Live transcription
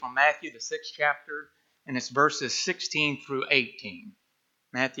from Matthew, the 6th chapter, and it's verses 16 through 18.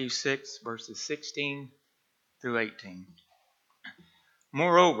 Matthew 6, verses 16 through 18.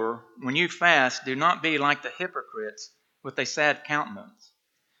 Moreover, when you fast, do not be like the hypocrites with a sad countenance,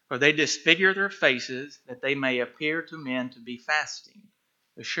 for they disfigure their faces, that they may appear to men to be fasting.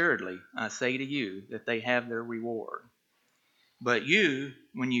 Assuredly, I say to you that they have their reward. But you,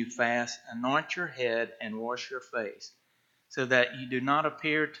 when you fast, anoint your head and wash your face, so that you do not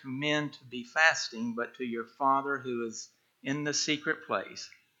appear to men to be fasting, but to your Father who is in the secret place,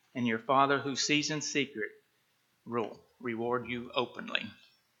 and your Father who sees in secret will reward you openly.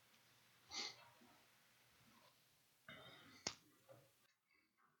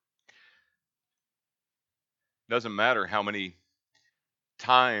 Doesn't matter how many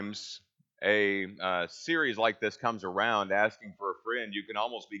times a series like this comes around asking for a friend, you can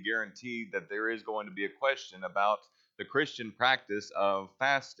almost be guaranteed that there is going to be a question about the Christian practice of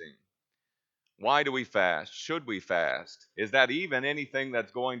fasting. Why do we fast? Should we fast? Is that even anything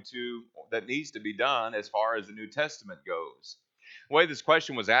that needs to be done as far as the New Testament goes? The way this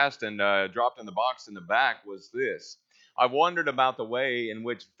question was asked and dropped in the box in the back was this. I've wondered about the way in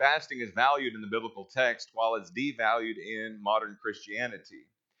which fasting is valued in the biblical text while it's devalued in modern Christianity.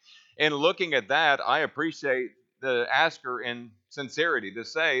 In looking at that, I appreciate the asker in sincerity to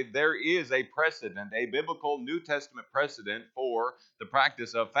say there is a precedent, a biblical New Testament precedent for the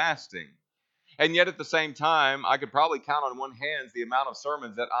practice of fasting. And yet at the same time, I could probably count on one hand the amount of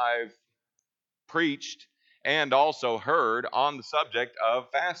sermons that I've preached and also heard on the subject of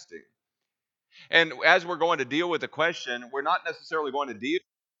fasting. And as we're going to deal with the question, we're not necessarily going to deal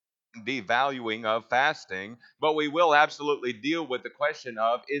with devaluing of fasting, but we will absolutely deal with the question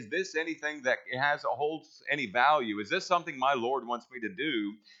of, is this anything that holds any value? Is this something my Lord wants me to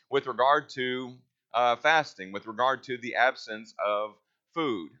do with regard to fasting, with regard to the absence of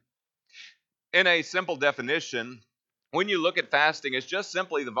food? In a simple definition, when you look at fasting, it's just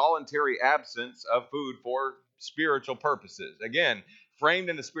simply the voluntary absence of food for spiritual purposes. Again, framed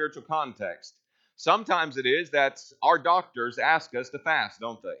in a spiritual context. Sometimes it is that our doctors ask us to fast,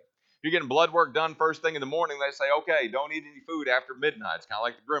 don't they? If you're getting blood work done first thing in the morning, they say, okay, don't eat any food after midnight. It's kind of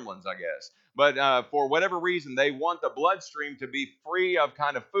like the Gremlins, I guess. But for whatever reason, they want the bloodstream to be free of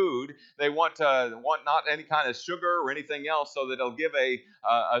kind of food. They want not any kind of sugar or anything else, so that it'll give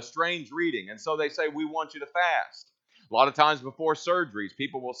a strange reading. And so they say, we want you to fast. A lot of times before surgeries,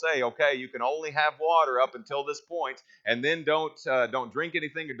 people will say, okay, you can only have water up until this point, and then don't drink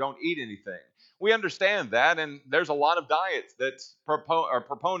anything or don't eat anything. We understand that, and there's a lot of diets that are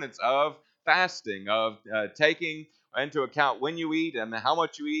proponents of fasting, of taking into account when you eat and how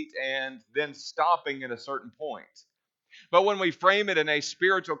much you eat, and then stopping at a certain point. But when we frame it in a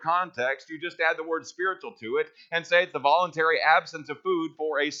spiritual context, you just add the word spiritual to it and say it's the voluntary absence of food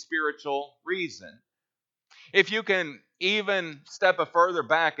for a spiritual reason. If you can even step a further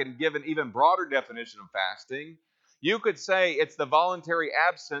back and give an even broader definition of fasting, you could say it's the voluntary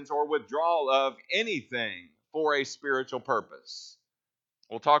absence or withdrawal of anything for a spiritual purpose.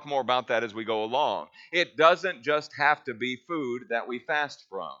 We'll talk more about that as we go along. It doesn't just have to be food that we fast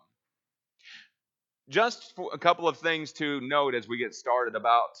from. Just a couple of things to note as we get started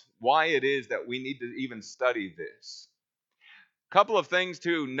about why it is that we need to even study this. Couple of things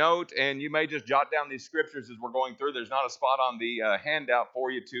to note, and you may just jot down these scriptures as we're going through. There's not a spot on the handout for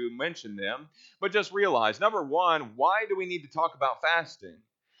you to mention them, but just realize, number one, why do we need to talk about fasting?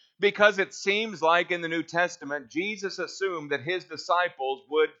 Because it seems like in the New Testament, Jesus assumed that his disciples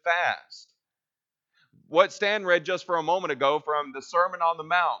would fast. What Stan read just for a moment ago from the Sermon on the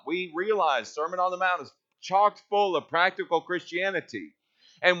Mount, we realize Sermon on the Mount is chock full of practical Christianity.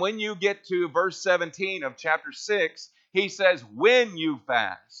 And when you get to verse 17 of chapter 6, he says, when you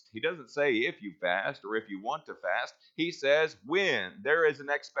fast. He doesn't say if you fast or if you want to fast. He says when. There is an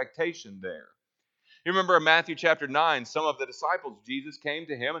expectation there. You remember in Matthew chapter 9, some of the disciples of Jesus came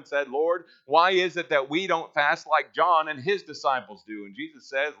to him and said, Lord, why is it that we don't fast like John and his disciples do? And Jesus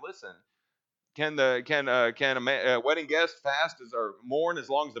says, listen, can a wedding guest fast or mourn as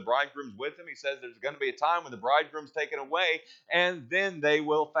long as the bridegroom's with him? He says there's going to be a time when the bridegroom's taken away, and then they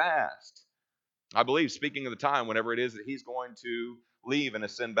will fast. I believe, speaking of the time, whenever it is that he's going to leave and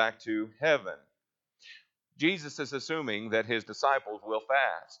ascend back to heaven. Jesus is assuming that his disciples will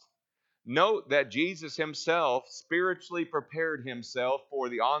fast. Note that Jesus himself spiritually prepared himself for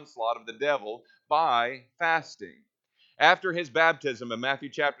the onslaught of the devil by fasting. After his baptism in Matthew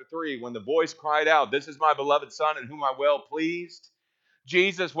chapter 3, when the voice cried out, "This is my beloved Son in whom I'm well pleased,"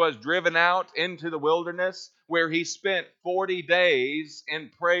 Jesus was driven out into the wilderness where he spent 40 days in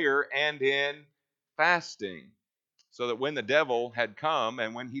prayer and in fasting. so that when the devil had come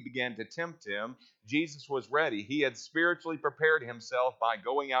and when he began to tempt him, Jesus was ready. He had spiritually prepared himself by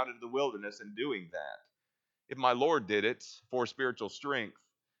going out into the wilderness and doing that. If my Lord did it for spiritual strength,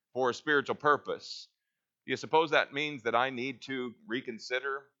 for a spiritual purpose, do you suppose that means that I need to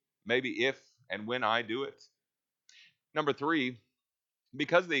reconsider maybe if and when I do it? Number three,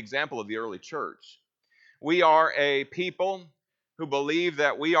 because of the example of the early church, we are a people who believe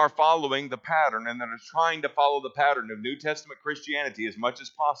that we are following the pattern and that are trying to follow the pattern of New Testament Christianity as much as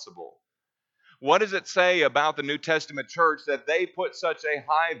possible. What does it say about the New Testament church that they put such a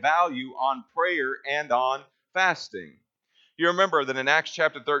high value on prayer and on fasting? You remember that in Acts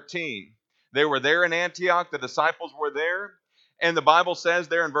chapter 13, they were there in Antioch, the disciples were there, and the Bible says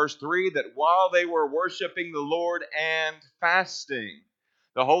there in verse 3 that while they were worshiping the Lord and fasting,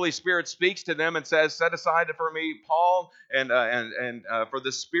 the Holy Spirit speaks to them and says, set aside for me Paul and for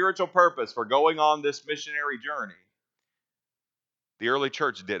the spiritual purpose for going on this missionary journey. The early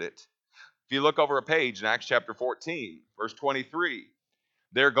church did it. If you look over a page in Acts chapter 14, verse 23,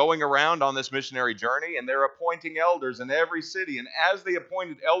 they're going around on this missionary journey and they're appointing elders in every city. And as they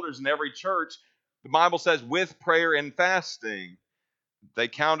appointed elders in every church, the Bible says, with prayer and fasting, they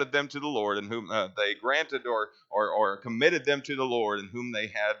counted them to the Lord in whom they granted or committed them to the Lord in whom they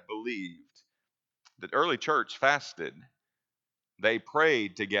had believed. The early church fasted. They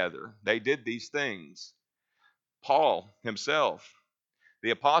prayed together. They did these things. Paul himself, the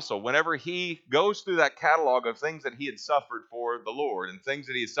apostle, whenever he goes through that catalog of things that he had suffered for the Lord and things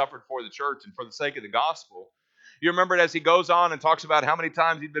that he had suffered for the church and for the sake of the gospel, you remember it as he goes on and talks about how many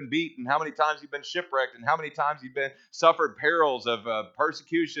times he'd been beaten, how many times he'd been shipwrecked, and how many times he'd been suffered perils of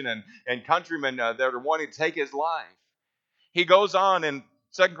persecution and countrymen that are wanting to take his life. He goes on in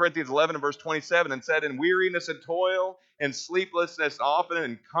 2 Corinthians 11 and verse 27 and said, in weariness and toil, and sleeplessness often,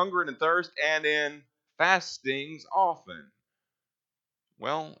 and hunger and thirst, and in fastings often.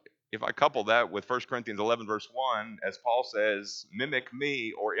 Well, if I couple that with 1 Corinthians 11 verse 1, as Paul says, mimic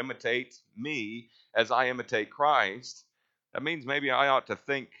me or imitate me as I imitate Christ, that means maybe I ought to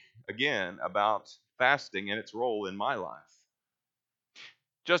think again about fasting and its role in my life.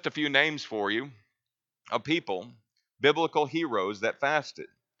 Just a few names for you of people, biblical heroes that fasted.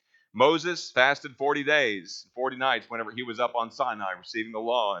 Moses fasted 40 days, 40 nights whenever he was up on Sinai receiving the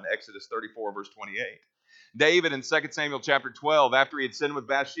law in Exodus 34 verse 28. David in 2 Samuel chapter 12, after he had sinned with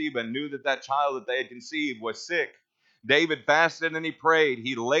Bathsheba and knew that that child that they had conceived was sick, David fasted and he prayed.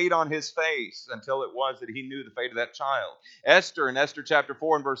 He laid on his face until it was that he knew the fate of that child. Esther in Esther chapter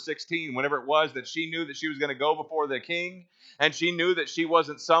 4 and verse 16, whenever it was that she knew that she was going to go before the king and she knew that she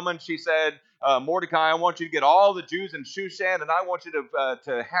wasn't summoned, she said, Mordecai, I want you to get all the Jews in Shushan and I want you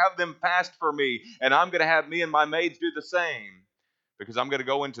to have them fast for me, and I'm going to have me and my maids do the same, because I'm going to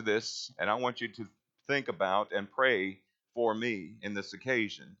go into this and I want you to think about and pray for me in this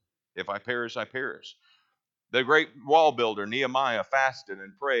occasion. If I perish, I perish. The great wall builder Nehemiah fasted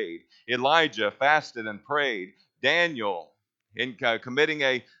and prayed. Elijah fasted and prayed. Daniel, in committing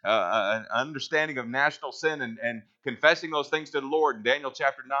an understanding of national sin and confessing those things to the Lord in Daniel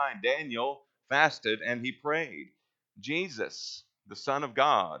chapter 9, Daniel fasted and he prayed. Jesus, the Son of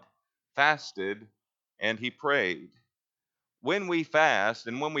God, fasted and he prayed. When we fast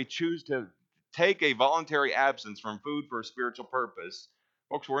and when we choose to take a voluntary absence from food for a spiritual purpose,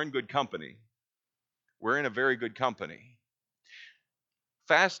 folks, we're in good company. We're in a very good company.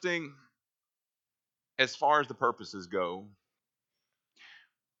 Fasting, as far as the purposes go,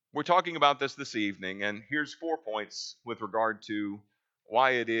 we're talking about this evening, and here's 4 points with regard to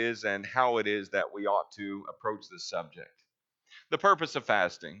why it is and how it is that we ought to approach this subject. The purpose of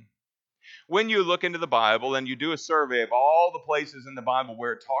fasting. When you look into the Bible and you do a survey of all the places in the Bible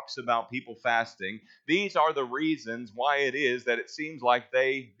where it talks about people fasting, these are the reasons why it is that it seems like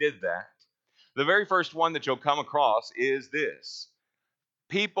they did that. The very first one that you'll come across is this.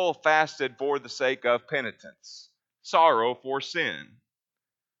 People fasted for the sake of penitence, sorrow for sin.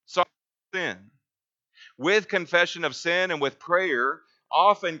 Sorrow for sin. With confession of sin and with prayer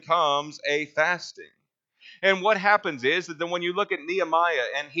often comes a fasting. And what happens is that then when you look at Nehemiah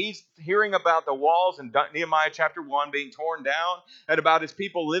and he's hearing about the walls in Nehemiah chapter 1 being torn down and about his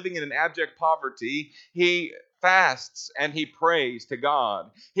people living in an abject poverty, he fasts and he prays to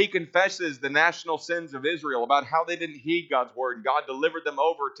God. He confesses the national sins of Israel about how they didn't heed God's word, and God delivered them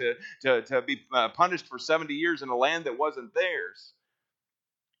over to be punished for 70 years in a land that wasn't theirs.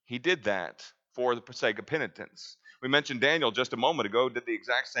 He did that for the sake of penitence. We mentioned Daniel just a moment ago did the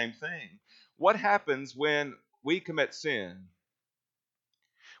exact same thing. What happens when we commit sin?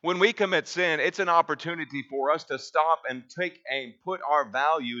 When we commit sin, it's an opportunity for us to stop and take and put our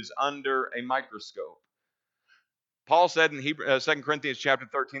values under a microscope. Paul said in 2 Corinthians chapter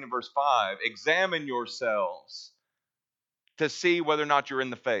 13 and verse 5, examine yourselves to see whether or not you're in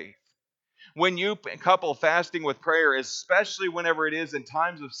the faith. When you couple fasting with prayer, especially whenever it is in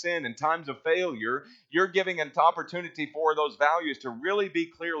times of sin and times of failure, you're giving an opportunity for those values to really be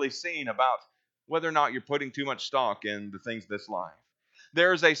clearly seen about whether or not you're putting too much stock in the things of this life.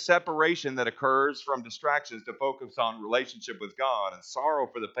 There's a separation that occurs from distractions to focus on relationship with God and sorrow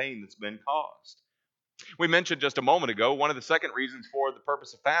for the pain that's been caused. We mentioned just a moment ago, one of the second reasons for the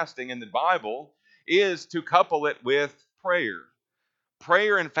purpose of fasting in the Bible is to couple it with prayer.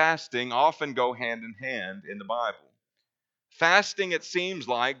 Prayer and fasting often go hand in hand in the Bible. Fasting, it seems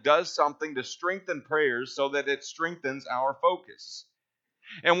like, does something to strengthen prayers so that it strengthens our focus.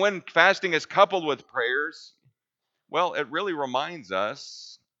 And when fasting is coupled with prayers, well, it really reminds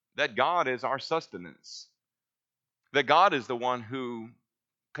us that God is our sustenance, that God is the one who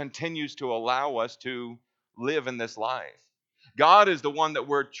continues to allow us to live in this life. God is the one that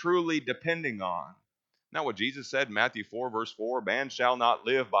we're truly depending on. Now, what Jesus said in Matthew 4, verse 4, man shall not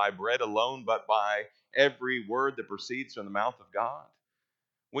live by bread alone, but by every word that proceeds from the mouth of God.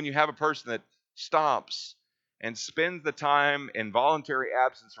 When you have a person that stops and spends the time in voluntary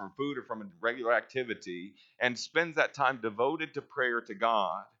absence from food or from a regular activity and spends that time devoted to prayer to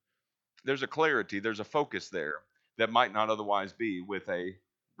God, there's a clarity, there's a focus there that might not otherwise be with a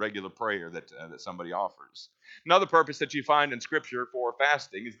regular prayer that somebody offers. Another purpose that you find in Scripture for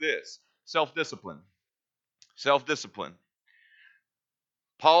fasting is this: self-discipline. Self-discipline.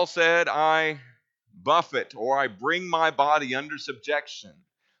 Paul said, I buffet or I bring my body under subjection,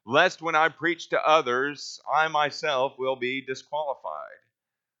 lest when I preach to others, I myself will be disqualified.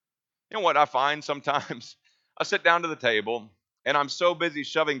 You know what I find sometimes? I sit down to the table and I'm so busy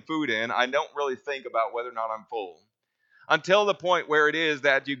shoving food in, I don't really think about whether or not I'm full. Until the point where it is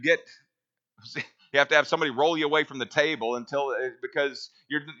that you have to have somebody roll you away from the table because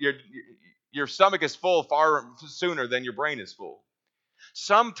your stomach is full far sooner than your brain is full.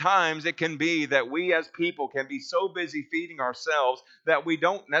 Sometimes it can be that we as people can be so busy feeding ourselves that we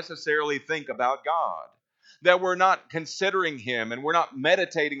don't necessarily think about God, that we're not considering Him and we're not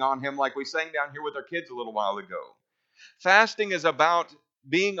meditating on Him like we sang down here with our kids a little while ago. Fasting is about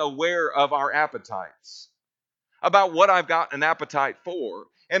being aware of our appetites, about what I've got an appetite for.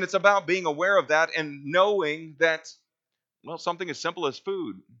 And it's about being aware of that and knowing that, well, something as simple as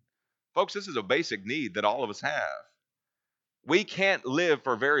food. Folks, this is a basic need that all of us have. We can't live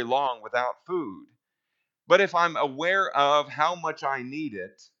for very long without food. But if I'm aware of how much I need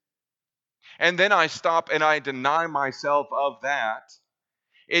it, and then I stop and I deny myself of that,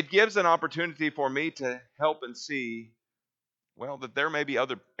 it gives an opportunity for me to help and see, well, that there may be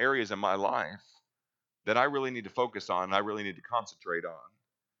other areas in my life that I really need to focus on and I really need to concentrate on.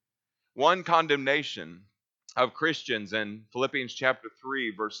 One condemnation of Christians in Philippians chapter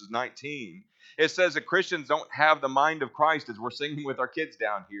 3, verses 19. It says that Christians don't have the mind of Christ, as we're singing with our kids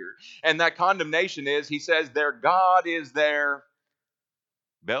down here. And that condemnation is, he says, their God is their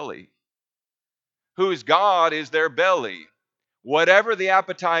belly. Whose God is their belly. Whatever the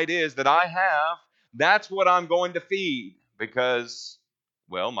appetite is that I have, that's what I'm going to feed because,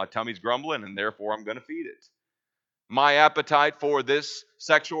 well, my tummy's grumbling and therefore I'm going to feed it. My appetite for this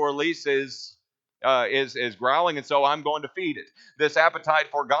sexual release is growling, and so I'm going to feed it. This appetite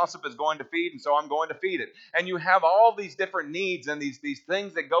for gossip is going to feed, and so I'm going to feed it. And you have all these different needs and these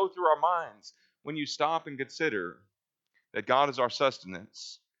things that go through our minds when you stop and consider that God is our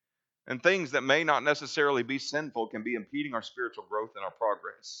sustenance. And things that may not necessarily be sinful can be impeding our spiritual growth and our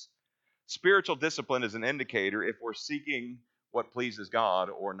progress. Spiritual discipline is an indicator if we're seeking what pleases God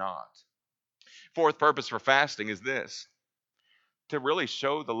or not. Fourth purpose for fasting is this: to really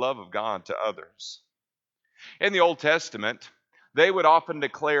show the love of God to others. In the Old Testament, they would often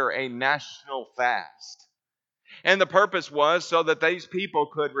declare a national fast. And the purpose was so that these people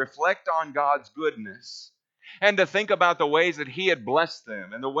could reflect on God's goodness and to think about the ways that He had blessed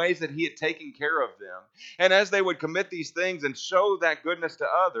them and the ways that He had taken care of them. And as they would commit these things and show that goodness to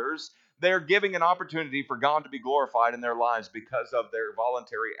others, they're giving an opportunity for God to be glorified in their lives because of their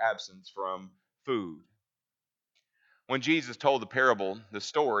voluntary absence from food. When Jesus told the parable, the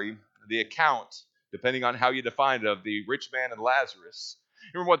story, the account, depending on how you define it, of the rich man and Lazarus, you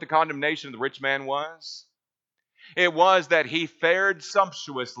remember what the condemnation of the rich man was? It was that he fared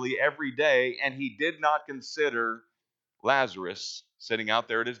sumptuously every day and he did not consider Lazarus sitting out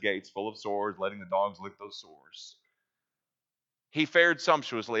there at his gates full of sores, letting the dogs lick those sores. He fared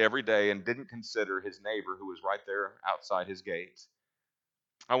sumptuously every day and didn't consider his neighbor who was right there outside his gate.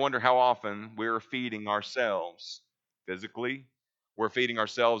 I wonder how often we're feeding ourselves physically, we're feeding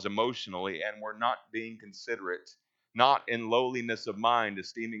ourselves emotionally, and we're not being considerate not in lowliness of mind,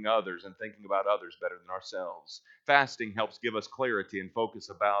 esteeming others and thinking about others better than ourselves. Fasting helps give us clarity and focus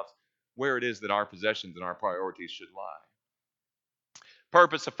about where it is that our possessions and our priorities should lie.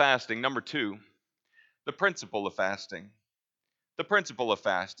 Purpose of fasting. Number 2, the principle of fasting. The principle of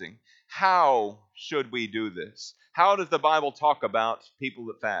fasting. How should we do this? How does the Bible talk about people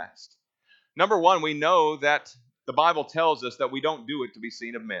that fast? Number 1, we know that the Bible tells us that we don't do it to be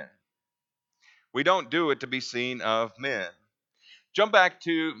seen of men. We don't do it to be seen of men. Jump back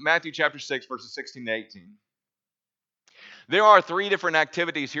to Matthew chapter 6, verses 16 to 18. There are 3 different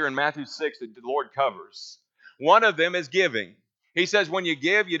activities here in Matthew 6 that the Lord covers. One of them is giving. He says, when you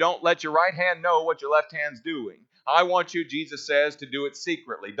give, you don't let your right hand know what your left hand's doing. I want you, Jesus says, to do it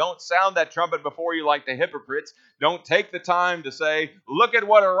secretly. Don't sound that trumpet before you like the hypocrites. Don't take the time to say, look at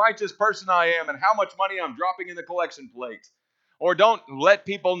what a righteous person I am and how much money I'm dropping in the collection plate. Or don't let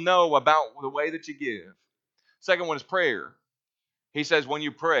people know about the way that you give. Second one is prayer. He says, when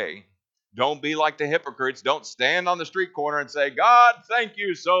you pray, don't be like the hypocrites. Don't stand on the street corner and say, God, thank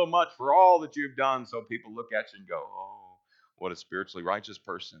you so much for all that you've done. So people look at you and go, oh, what a spiritually righteous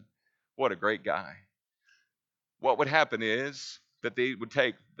person. What a great guy. What would happen is that they would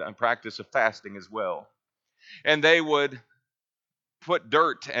take the practice of fasting as well. And they would put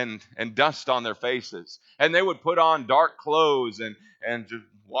dirt and dust on their faces. And they would put on dark clothes and just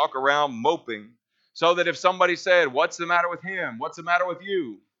walk around moping. So that if somebody said, what's the matter with him? What's the matter with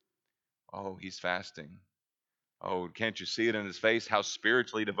you? Oh, he's fasting. Oh, can't you see it in his face how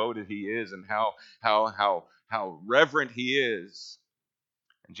spiritually devoted he is and how reverent he is?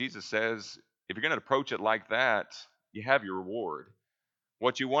 And Jesus says, if you're going to approach it like that, you have your reward.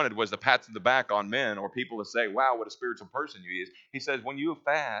 What you wanted was the pats on the back on men or people to say, wow, what a spiritual person you is. He says, when you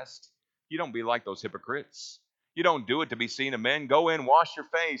fast, you don't be like those hypocrites. You don't do it to be seen of men. Go in, wash your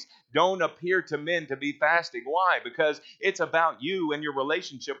face. Don't appear to men to be fasting. Why? Because it's about you and your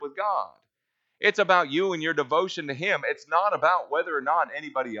relationship with God. It's about you and your devotion to Him. It's not about whether or not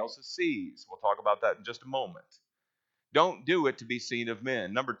anybody else sees. We'll talk about that in just a moment. Don't do it to be seen of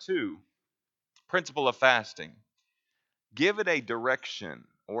men. Number 2, principle of fasting. Give it a direction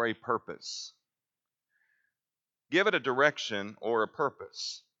or a purpose. Give it a direction or a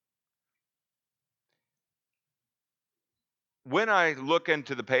purpose. When I look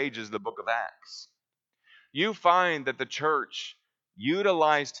into the pages of the book of Acts, you find that the church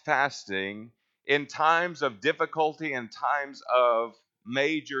utilized fasting in times of difficulty and times of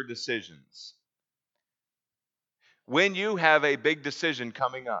major decisions. When you have a big decision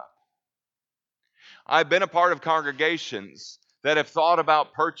coming up, I've been a part of congregations that have thought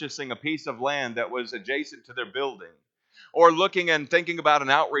about purchasing a piece of land that was adjacent to their building, or looking and thinking about an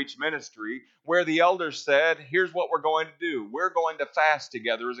outreach ministry where the elders said, here's what we're going to do. We're going to fast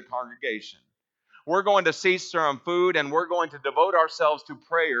together as a congregation. We're going to cease from food and we're going to devote ourselves to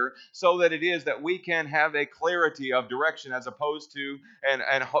prayer so that it is that we can have a clarity of direction as opposed to and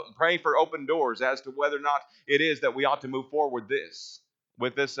pray for open doors as to whether or not it is that we ought to move forward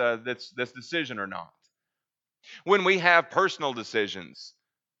with this decision or not. When we have personal decisions,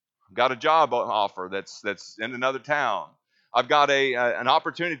 I've got a job offer that's in another town. I've got an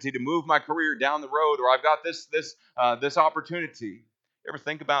opportunity to move my career down the road, or I've got this opportunity. You ever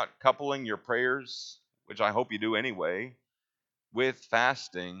think about coupling your prayers, which I hope you do anyway, with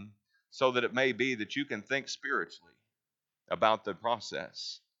fasting so that it may be that you can think spiritually about the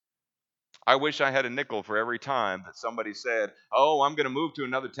process? I wish I had a nickel for every time that somebody said, oh, I'm going to move to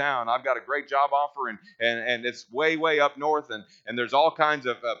another town. I've got a great job offer and it's way, way up north and there's all kinds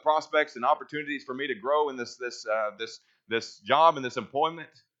of prospects and opportunities for me to grow in this job and this employment.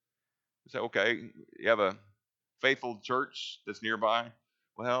 You say, okay, you have a faithful church that's nearby?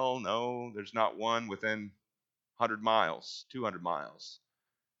 Well, no, there's not one within 100 miles, 200 miles.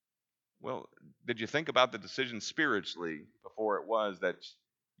 Well, did you think about the decision spiritually before it was that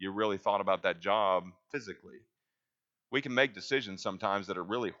you really thought about that job physically? We can make decisions sometimes that are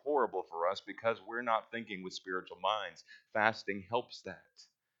really horrible for us because we're not thinking with spiritual minds. Fasting helps that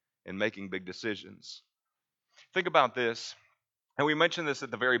in making big decisions. Think about this, and we mentioned this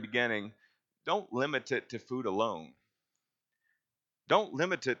at the very beginning. Don't limit it to food alone. Don't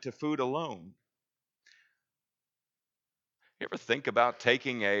limit it to food alone. You ever think about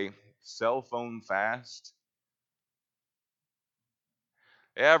taking a cell phone fast?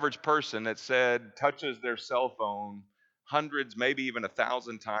 The average person that said touches their cell phone hundreds, maybe even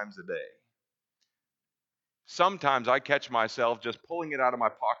 1,000 times a day. Sometimes I catch myself just pulling it out of my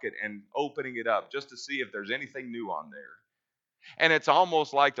pocket and opening it up just to see if there's anything new on there. And it's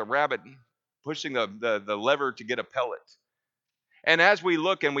almost like the rabbit pushing the lever to get a pellet. And as we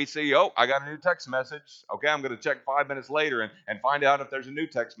look and we see, oh, I got a new text message. Okay, I'm going to check 5 minutes later and find out if there's a new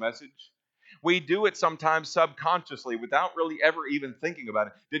text message. We do it sometimes subconsciously without really ever even thinking about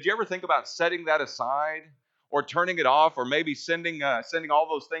it. Did you ever think about setting that aside or turning it off, or maybe sending all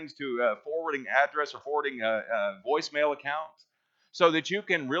those things to forwarding address or forwarding voicemail account so that you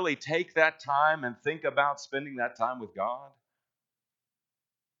can really take that time and think about spending that time with God?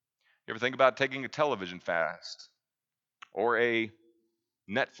 You ever think about taking a television fast or a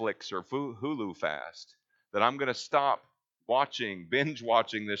Netflix or Hulu fast, that I'm going to stop binge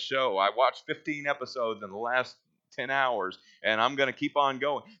watching this show? I watched 15 episodes in the last 10 hours and I'm going to keep on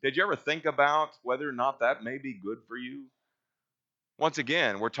going. Did you ever think about whether or not that may be good for you? Once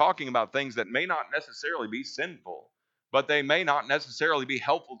again, we're talking about things that may not necessarily be sinful, but they may not necessarily be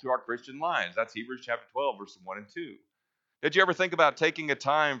helpful to our Christian lives. That's Hebrews chapter 12, verses 1 and 2. Did you ever think about taking a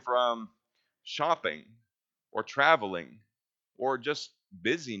time from shopping or traveling or just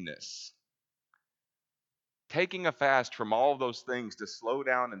busyness? Taking a fast from all of those things to slow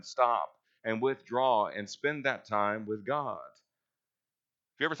down and stop and withdraw and spend that time with God.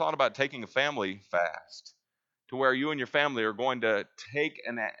 Have you ever thought about taking a family fast to where you and your family are going to take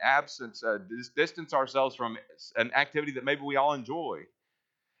an absence, distance ourselves from an activity that maybe we all enjoy?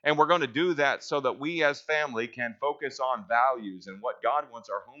 And we're going to do that so that we as family can focus on values and what God wants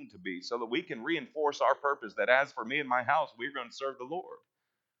our home to be, so that we can reinforce our purpose that as for me and my house, we're going to serve the Lord.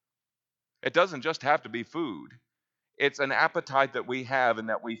 It doesn't just have to be food. It's an appetite that we have and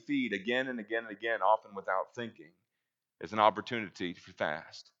that we feed again and again and again, often without thinking. It's an opportunity to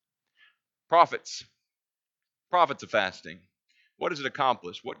fast. Prophets of fasting. What does it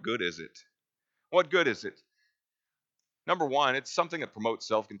accomplish? What good is it? What good is it? Number one, it's something that promotes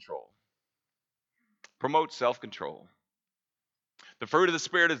self-control. Promotes self-control. The fruit of the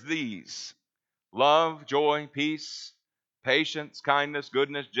Spirit is these: love, joy, peace, patience, kindness,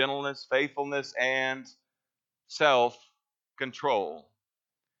 goodness, gentleness, faithfulness, and self-control.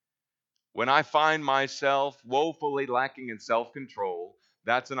 When I find myself woefully lacking in self-control,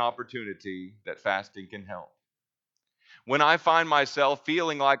 that's an opportunity that fasting can help. When I find myself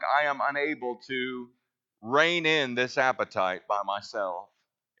feeling like I am unable to rein in this appetite by myself,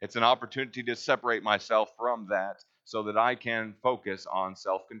 it's an opportunity to separate myself from that so that I can focus on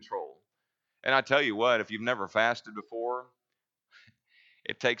self-control. And I tell you what, if you've never fasted before,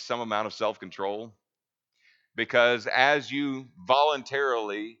 it takes some amount of self-control, because as you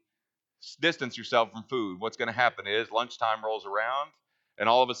voluntarily distance yourself from food, what's going to happen is lunchtime rolls around and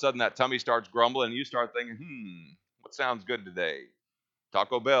all of a sudden that tummy starts grumbling and you start thinking, what sounds good today?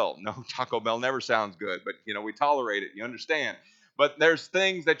 Taco Bell. No, Taco Bell never sounds good, but we tolerate it. You understand? But there's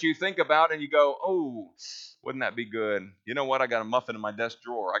things that you think about and you go, oh, wouldn't that be good? You know what? I got a muffin in my desk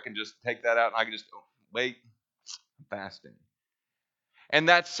drawer. I can just take that out and I can just, wait, I'm fasting. And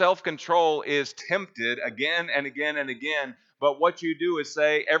that self-control is tempted again and again and again. But what you do is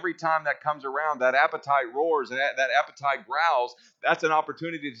say, every time that comes around, that appetite roars and that appetite growls, that's an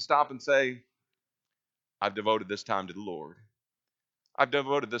opportunity to stop and say, I've devoted this time to the Lord. I've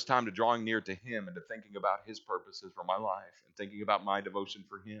devoted this time to drawing near to Him and to thinking about His purposes for my life and thinking about my devotion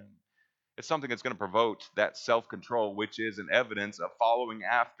for Him. It's something that's going to provoke that self-control, which is an evidence of following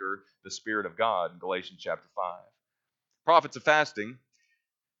after the Spirit of God in Galatians chapter 5. Prophets of fasting.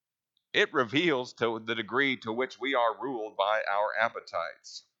 It reveals to the degree to which we are ruled by our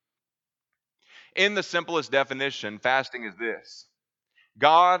appetites. In the simplest definition, fasting is this: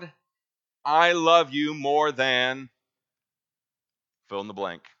 God, I love you more than fill in the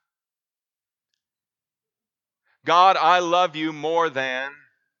blank. God, I love you more than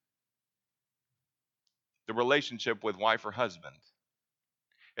the relationship with wife or husband.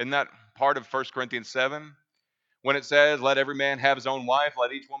 Isn't that part of 1 Corinthians 7? When it says, let every man have his own wife,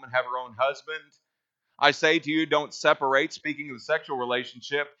 let each woman have her own husband. I say to you, don't separate, speaking of the sexual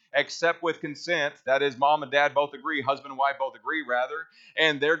relationship, except with consent. That is, mom and dad both agree, husband and wife both agree, rather.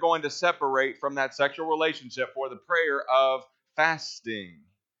 And they're going to separate from that sexual relationship for the prayer of fasting,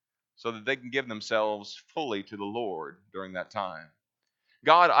 so that they can give themselves fully to the Lord during that time.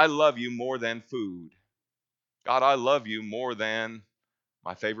 God, I love you more than food. God, I love you more than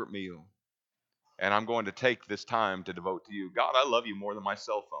my favorite meal. And I'm going to take this time to devote to you. God, I love you more than my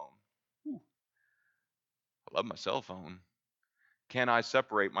cell phone. Whew. I love my cell phone. Can I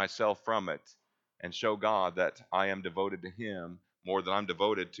separate myself from it and show God that I am devoted to Him more than I'm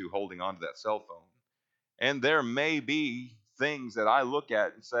devoted to holding on to that cell phone? And there may be things that I look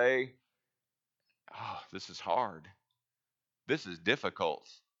at and say, oh, this is hard. This is difficult.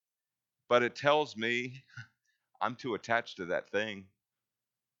 But it tells me I'm too attached to that thing.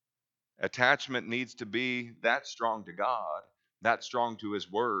 Attachment needs to be that strong to God that strong to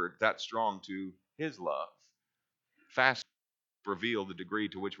His Word, that strong to His love. Fasting reveal the degree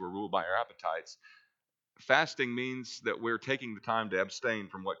to which we're ruled by our appetites. Fasting means that we're taking the time to abstain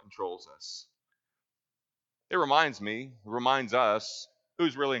from what controls us. It reminds us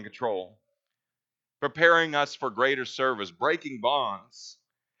who's really in control, preparing us for greater service, breaking bonds.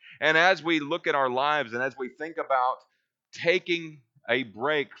 And as we look at our lives and as we think about taking a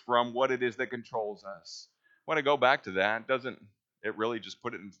break from what it is that controls us, when I go back to that, doesn't it really just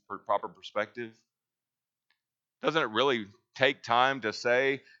put it in proper perspective? Doesn't it really take time to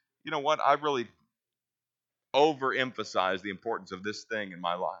say, you know what, I really overemphasize the importance of this thing in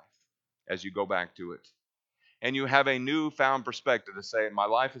my life as you go back to it? And you have a newfound perspective to say, my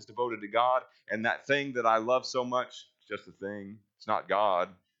life is devoted to God, and that thing that I love so much, it's just a thing. It's not God,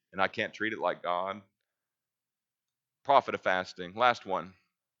 and I can't treat it like God. Profit of fasting. Last one.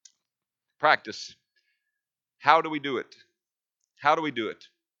 Practice. How do we do it? How do we do it?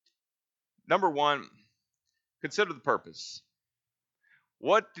 Number one, consider the purpose.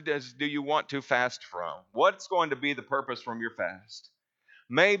 What do you want to fast from? What's going to be the purpose from your fast?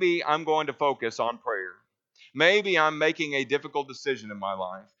 Maybe I'm going to focus on prayer. Maybe I'm making a difficult decision in my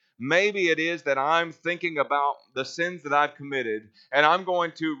life. Maybe it is that I'm thinking about the sins that I've committed, and I'm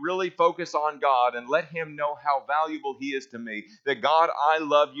going to really focus on God and let Him know how valuable He is to me. That God, I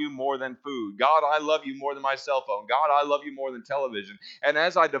love you more than food. God, I love you more than my cell phone. God, I love you more than television. And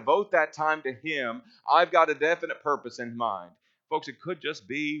as I devote that time to Him, I've got a definite purpose in mind. Folks, it could just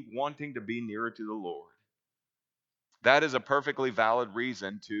be wanting to be nearer to the Lord. That is a perfectly valid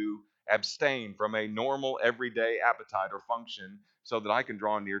reason to abstain from a normal everyday appetite or function so that I can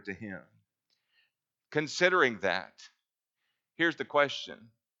draw near to Him. Considering that, here's the question.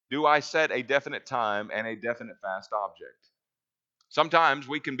 Do I set a definite time and a definite fast object? Sometimes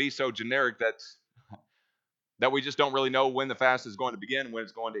we can be so generic that we just don't really know when the fast is going to begin, when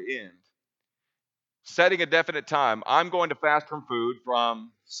it's going to end. Setting a definite time. I'm going to fast from food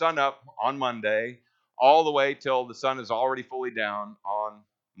from sunup on Monday all the way till the sun is already fully down on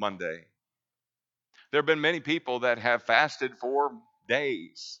Monday. There have been many people that have fasted for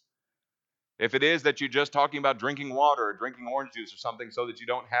days. If it is that you're just talking about drinking water or drinking orange juice or something so that you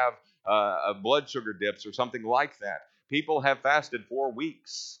don't have blood sugar dips or something like that, people have fasted for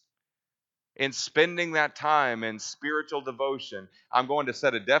weeks. In spending that time in spiritual devotion, I'm going to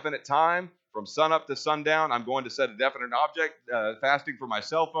set a definite time from sunup to sundown. I'm going to set a definite object, fasting for my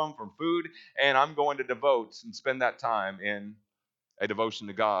cell phone, from food, and I'm going to devote and spend that time in a devotion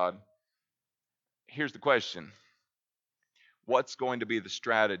to God. Here's the question. What's going to be the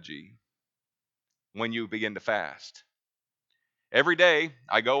strategy when you begin to fast? Every day,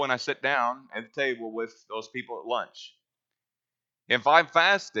 I go and I sit down at the table with those people at lunch. If I'm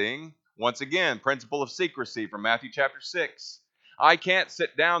fasting, once again, principle of secrecy from Matthew chapter 6. I can't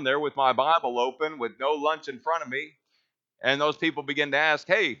sit down there with my Bible open with no lunch in front of me, and those people begin to ask,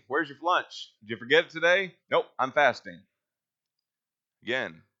 hey, where's your lunch? Did you forget it today? Nope, I'm fasting.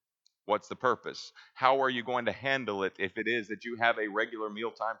 Again, what's the purpose? How are you going to handle it if it is that you have a regular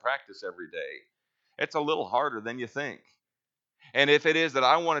mealtime practice every day? It's a little harder than you think. And if it is that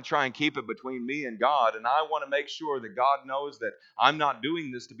I want to try and keep it between me and God, and I want to make sure that God knows that I'm not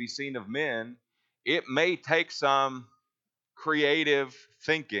doing this to be seen of men, it may take some creative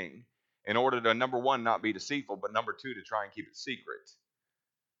thinking in order to, number one, not be deceitful, but number two, to try and keep it secret.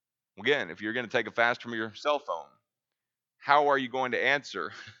 Again, if you're going to take a fast from your cell phone, how are you going to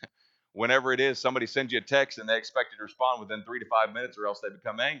answer whenever it is somebody sends you a text and they expect you to respond within 3 to 5 minutes or else they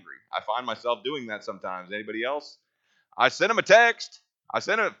become angry? I find myself doing that sometimes. Anybody else? I sent him a text. I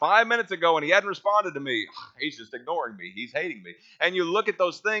sent him 5 minutes ago and he hadn't responded to me. He's just ignoring me. He's hating me. And you look at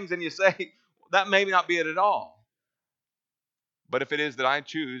those things and you say, that may not be it at all. But if it is that I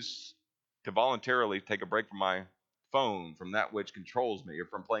choose to voluntarily take a break from my phone, from that which controls me, or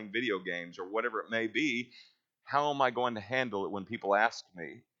from playing video games, or whatever it may be, how am I going to handle it when people ask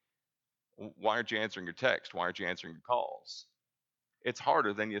me, why aren't you answering your text? Why aren't you answering your calls? It's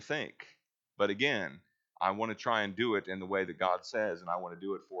harder than you think. But again, I want to try and do it in the way that God says, and I want to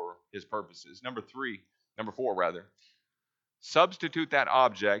do it for His purposes. Number four, substitute that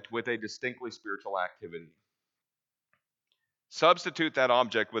object with a distinctly spiritual activity. Substitute that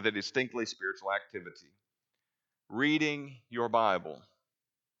object with a distinctly spiritual activity. Reading your Bible.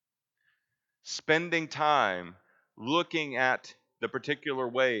 Spending time looking at the particular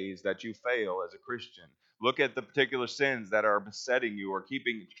ways that you fail as a Christian. Look at the particular sins that are besetting you or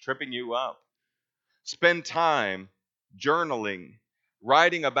tripping you up. Spend time journaling,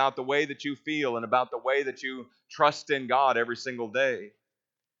 writing about the way that you feel and about the way that you trust in God every single day.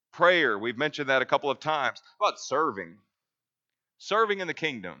 Prayer, we've mentioned that a couple of times. About serving. serving in the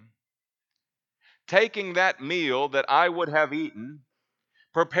kingdom, taking that meal that I would have eaten,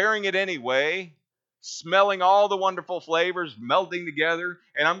 preparing it anyway, smelling all the wonderful flavors melting together,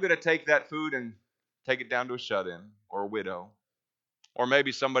 and I'm going to take that food and take it down to a shut-in or a widow or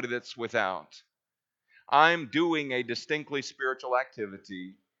maybe somebody that's without. I'm doing a distinctly spiritual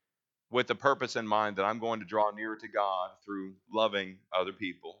activity with the purpose in mind that I'm going to draw nearer to God through loving other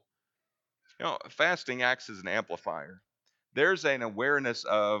people. Fasting acts as an amplifier. There's an awareness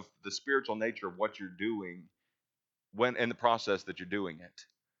of the spiritual nature of what you're doing when in the process that you're doing it.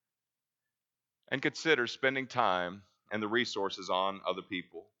 And consider spending time and the resources on other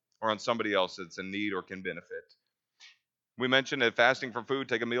people or on somebody else that's in need or can benefit. We mentioned that fasting from food,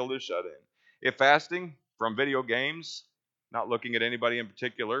 take a meal to shut in. If fasting from video games, not looking at anybody in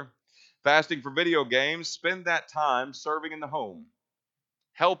particular, fasting for video games, spend that time serving in the home,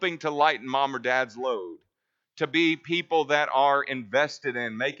 helping to lighten mom or dad's load, to be people that are invested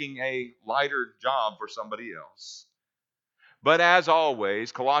in making a lighter job for somebody else. But as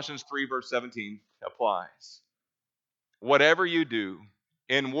always, Colossians 3 verse 17 applies. Whatever you do,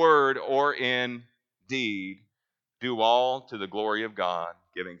 in word or in deed, do all to the glory of God,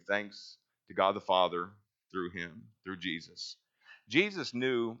 giving thanks to God the Father through him, through Jesus. Jesus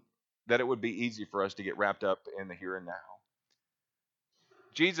knew that it would be easy for us to get wrapped up in the here and now.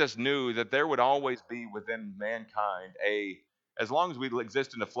 Jesus knew that there would always be within mankind as long as we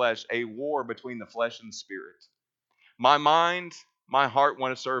exist in the flesh, a war between the flesh and the spirit. My mind, my heart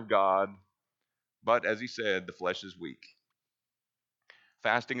want to serve God, but as he said, the flesh is weak.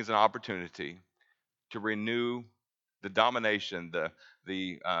 Fasting is an opportunity to renew the domination,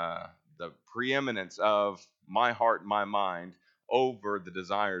 the preeminence of my heart and my mind over the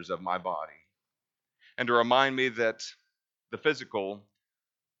desires of my body, and to remind me that the physical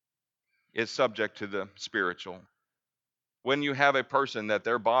is subject to the spiritual. When you have a person that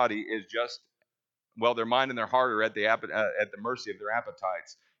their body is just, well, their mind and their heart are at the mercy of their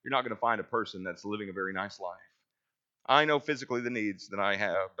appetites, you're not going to find a person that's living a very nice life. I know physically the needs that I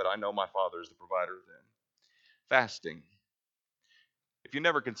have, but I know my Father is the provider of them. Fasting. If you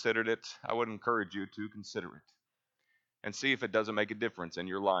never considered it, I would encourage you to consider it and see if it doesn't make a difference in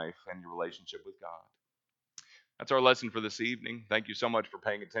your life and your relationship with God. That's our lesson for this evening. Thank you so much for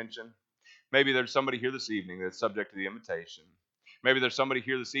paying attention. Maybe there's somebody here this evening that's subject to the invitation. Maybe there's somebody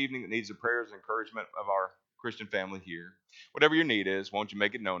here this evening that needs the prayers and encouragement of our Christian family here. Whatever your need is, won't you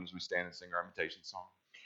make it known as we stand and sing our invitation song?